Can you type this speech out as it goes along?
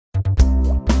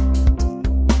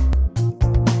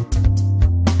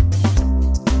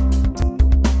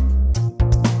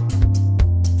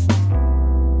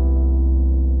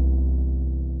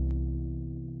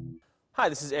Hi,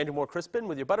 this is Andrew Moore-Crispin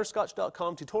with your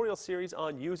Butterscotch.com tutorial series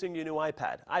on using your new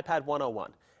iPad, iPad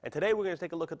 101. And today we're going to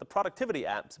take a look at the productivity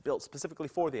apps built specifically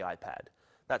for the iPad.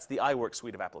 That's the iWork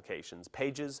suite of applications,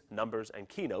 Pages, Numbers, and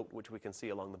Keynote, which we can see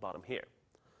along the bottom here.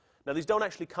 Now these don't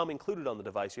actually come included on the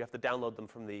device. You have to download them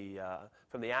from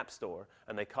the App Store,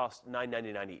 and they cost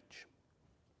 $9.99 each.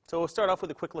 So we'll start off with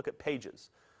a quick look at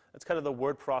Pages. It's kind of the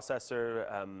word processor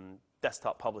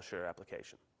desktop publisher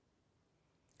application.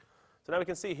 So now we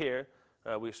can see here,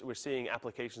 we're seeing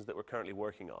applications that we're currently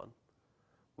working on.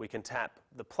 We can tap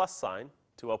the plus sign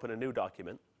to open a new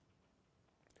document,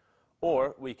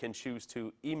 or we can choose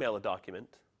to email a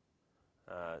document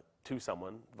to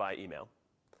someone via email.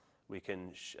 We can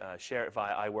share it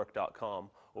via iWork.com,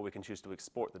 or we can choose to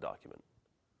export the document.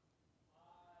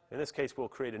 In this case, we'll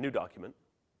create a new document,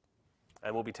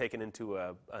 and we'll be taken into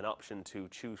an option to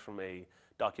choose from a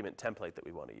document template that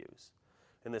we want to use.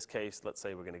 In this case, let's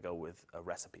say we're going to go with a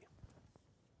recipe.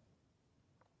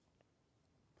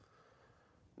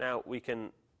 Now, we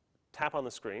can tap on the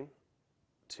screen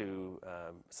to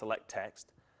select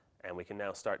text, and we can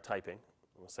now start typing.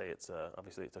 We'll say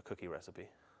obviously it's a cookie recipe.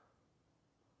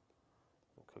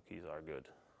 Cookies are good.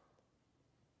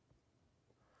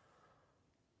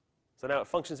 So now it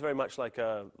functions very much like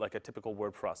a typical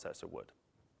word processor would.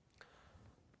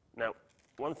 Now,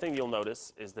 one thing you'll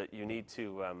notice is that you need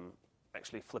to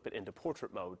actually flip it into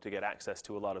portrait mode to get access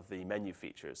to a lot of the menu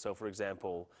features. So for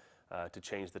example, to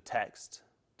change the text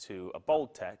to a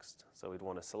bold text, so we'd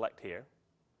want to select here,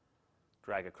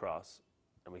 drag across,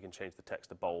 and we can change the text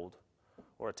to bold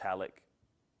or italic,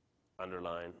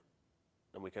 underline,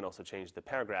 and we can also change the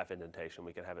paragraph indentation.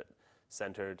 We can have it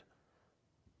centered,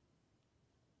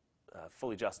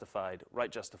 fully justified,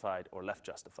 right justified, or left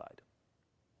justified.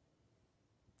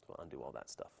 So we'll undo all that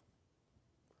stuff.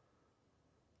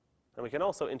 And we can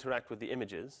also interact with the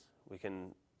images. We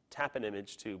can tap an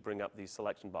image to bring up these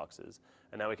selection boxes,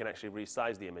 and now we can actually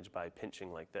resize the image by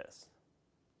pinching like this.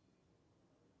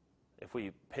 If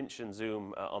we pinch and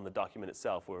zoom on the document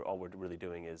itself, all we're really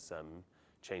doing is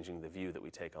changing the view that we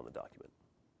take on the document.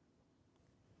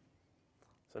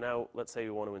 So now let's say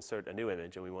we want to insert a new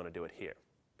image, and we want to do it here.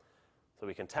 So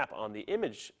we can tap on the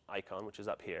image icon, which is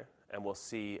up here, and we'll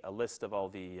see a list of all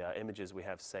the images we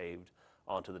have saved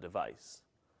onto the device.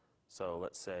 So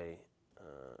let's say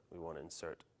we want to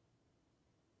insert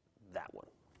that one.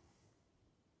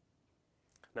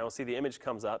 Now we'll see the image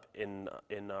comes up in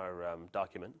our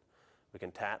document. We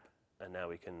can tap, and now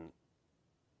we can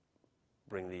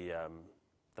bring the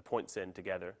points in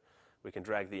together. We can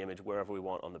drag the image wherever we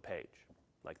want on the page,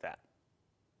 like that.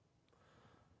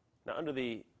 Now under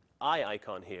the eye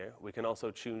icon here, we can also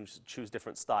choose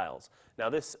different styles. Now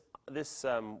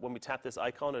when we tap this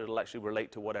icon, it'll actually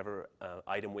relate to whatever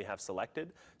item we have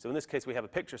selected. So in this case, we have a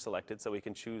picture selected, so we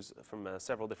can choose from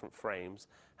several different frames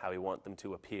how we want them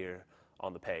to appear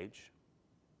on the page.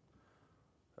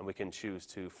 And we can choose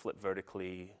to flip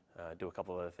vertically, do a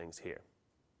couple of other things here.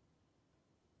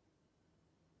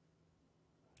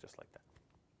 Just like that.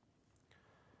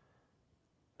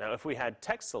 Now if we had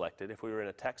text selected, if we were in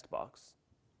a text box,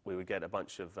 we would get a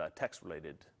bunch of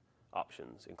text-related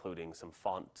options, including some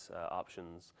font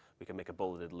options. We can make a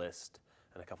bulleted list,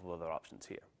 and a couple of other options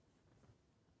here.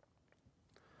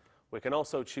 We can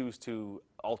also choose to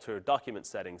alter document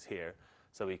settings here,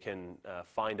 so we can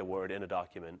find a word in a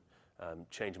document,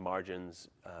 change margins,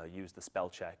 use the spell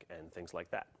check, and things like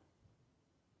that.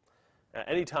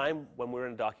 Anytime when we're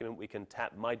in a document, we can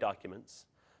tap My Documents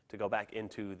to go back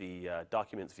into the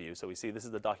Documents view. So we see this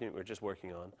is the document we're just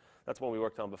working on. That's one we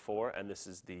worked on before, and this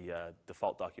is the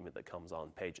default document that comes on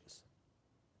Pages.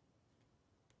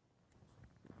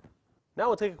 Now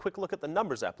we'll take a quick look at the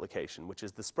Numbers application, which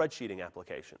is the spreadsheeting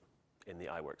application in the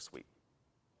iWork suite.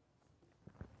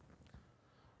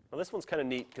 Now this one's kind of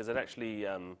neat because it actually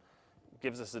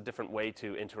gives us a different way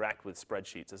to interact with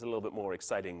spreadsheets. It's a little bit more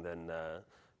exciting than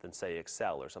say,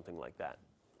 Excel or something like that.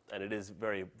 And it is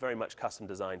very, very much custom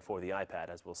designed for the iPad,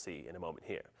 as we'll see in a moment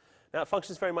here. Now, it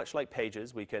functions very much like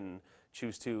Pages. We can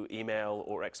choose to email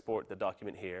or export the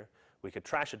document here. We could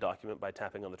trash a document by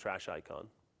tapping on the trash icon.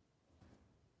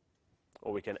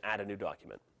 Or we can add a new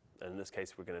document. And in this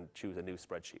case, we're going to choose a new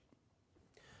spreadsheet.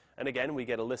 And again, we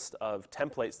get a list of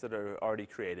templates that are already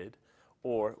created,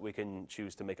 or we can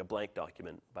choose to make a blank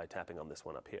document by tapping on this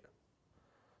one up here.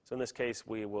 So in this case,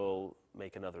 we will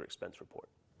make another expense report.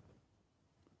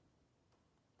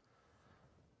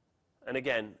 And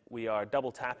again, we are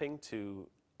double tapping to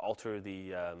alter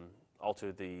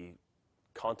the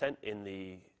content in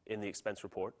the expense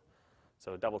report.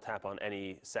 So double tap on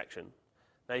any section.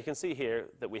 Now you can see here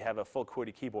that we have a full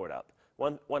QWERTY keyboard up.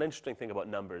 One interesting thing about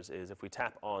numbers is if we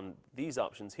tap on these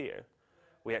options here,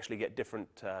 we actually get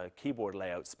different keyboard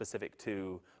layouts specific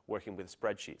to working with a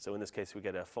spreadsheet. So in this case, we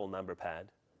get a full number pad.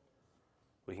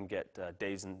 We can get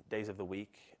days of the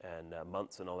week and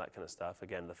months and all that kind of stuff.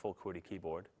 Again, the full QWERTY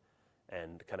keyboard,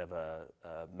 and kind of a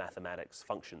mathematics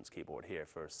functions keyboard here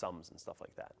for sums and stuff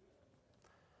like that.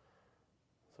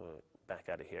 So back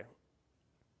out of here.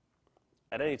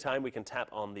 At any time, we can tap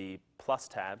on the plus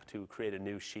tab to create a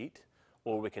new sheet,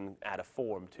 or we can add a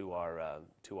form to our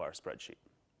spreadsheet.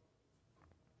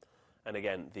 And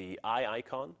again, the eye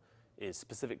icon is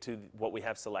specific to what we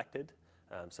have selected.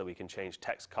 So we can change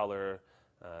text color,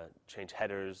 change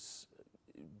headers,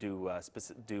 do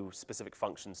specific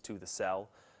functions to the cell,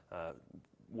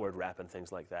 word wrap and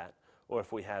things like that. Or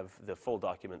if we have the full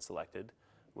document selected,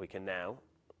 we can now,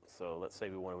 so let's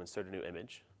say we want to insert a new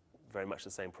image, very much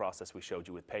the same process we showed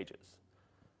you with Pages.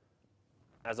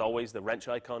 As always, the wrench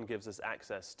icon gives us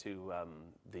access to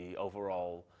the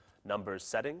overall numbers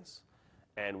settings,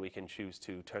 and we can choose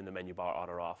to turn the menu bar on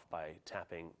or off by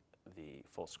tapping the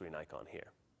full screen icon here.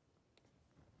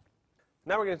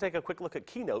 Now we're going to take a quick look at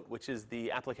Keynote, which is the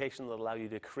application that allows you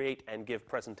to create and give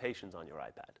presentations on your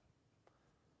iPad.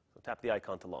 So tap the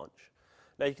icon to launch.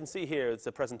 Now you can see here it's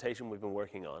a presentation we've been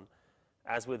working on.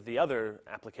 As with the other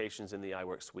applications in the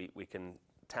iWork suite, we can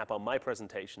tap on My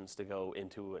Presentations to go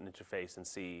into an interface and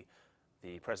see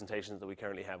the presentations that we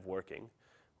currently have working.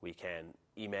 We can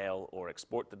email or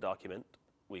export the document.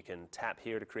 We can tap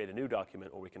here to create a new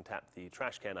document, or we can tap the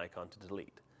trash can icon to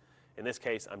delete. In this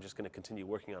case, I'm just going to continue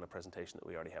working on a presentation that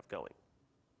we already have going.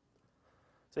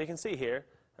 So you can see here,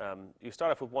 you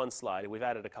start off with one slide. We've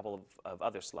added a couple of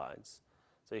other slides.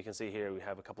 So you can see here we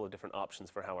have a couple of different options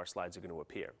for how our slides are going to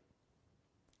appear.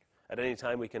 At any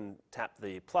time, we can tap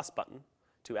the plus button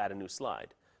to add a new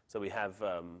slide. So we have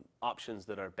options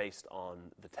that are based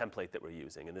on the template that we're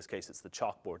using. In this case, it's the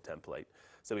chalkboard template.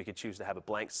 So we could choose to have a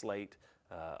blank slate,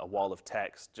 a wall of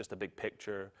text, just a big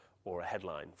picture, or a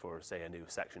headline for, say, a new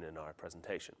section in our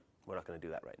presentation. We're not going to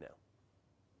do that right now.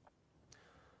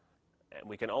 And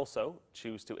we can also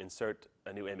choose to insert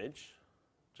a new image,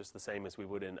 just the same as we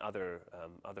would in other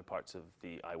parts of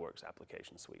the iWorks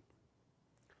application suite.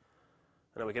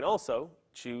 And we can also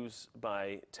choose,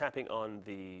 by tapping on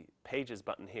the Pages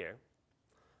button here,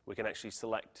 we can actually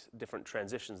select different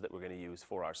transitions that we're going to use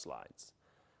for our slides.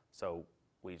 So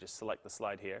we just select the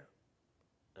slide here,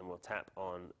 and we'll tap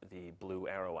on the blue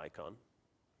arrow icon,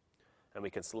 and we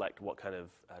can select what kind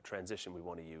of transition we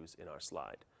want to use in our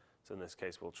slide. So in this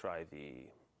case, we'll try the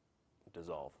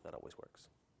dissolve. That always works.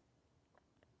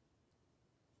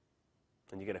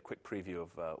 And you get a quick preview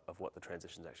of what the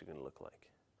transition is actually going to look like.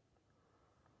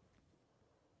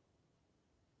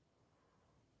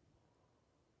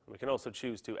 We can also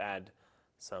choose to add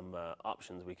some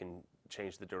options. We can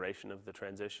change the duration of the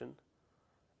transition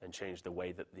and change the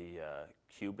way that the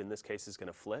cube, in this case, is going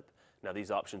to flip. Now,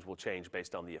 these options will change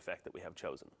based on the effect that we have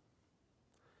chosen.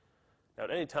 Now,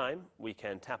 at any time, we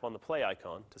can tap on the play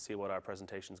icon to see what our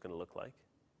presentation is going to look like.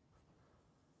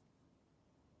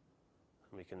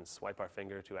 And we can swipe our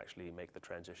finger to actually make the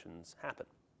transitions happen.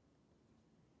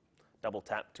 Double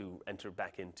tap to enter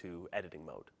back into editing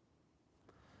mode.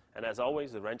 And as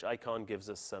always, the wrench icon gives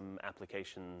us some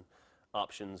application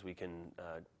options. We can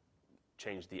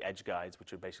change the edge guides,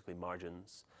 which are basically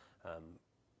margins,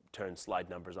 turn slide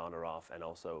numbers on or off, and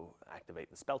also activate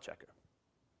the spell checker.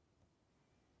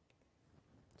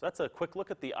 So that's a quick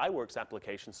look at the iWorks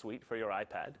application suite for your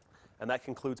iPad. And that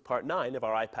concludes part 9 of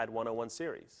our iPad 101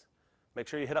 series. Make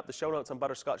sure you hit up the show notes on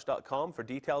butterscotch.com for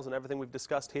details on everything we've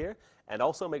discussed here. And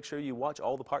also make sure you watch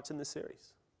all the parts in this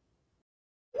series.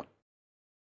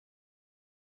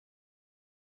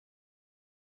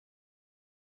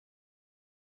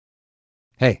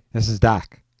 Hey, this is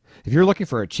Doc. If you're looking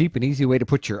for a cheap and easy way to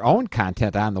put your own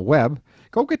content on the web,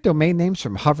 go get domain names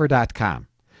from hover.com.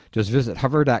 Just visit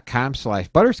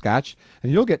hover.com/butterscotch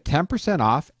and you'll get 10%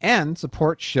 off and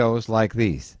support shows like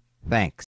these. Thanks.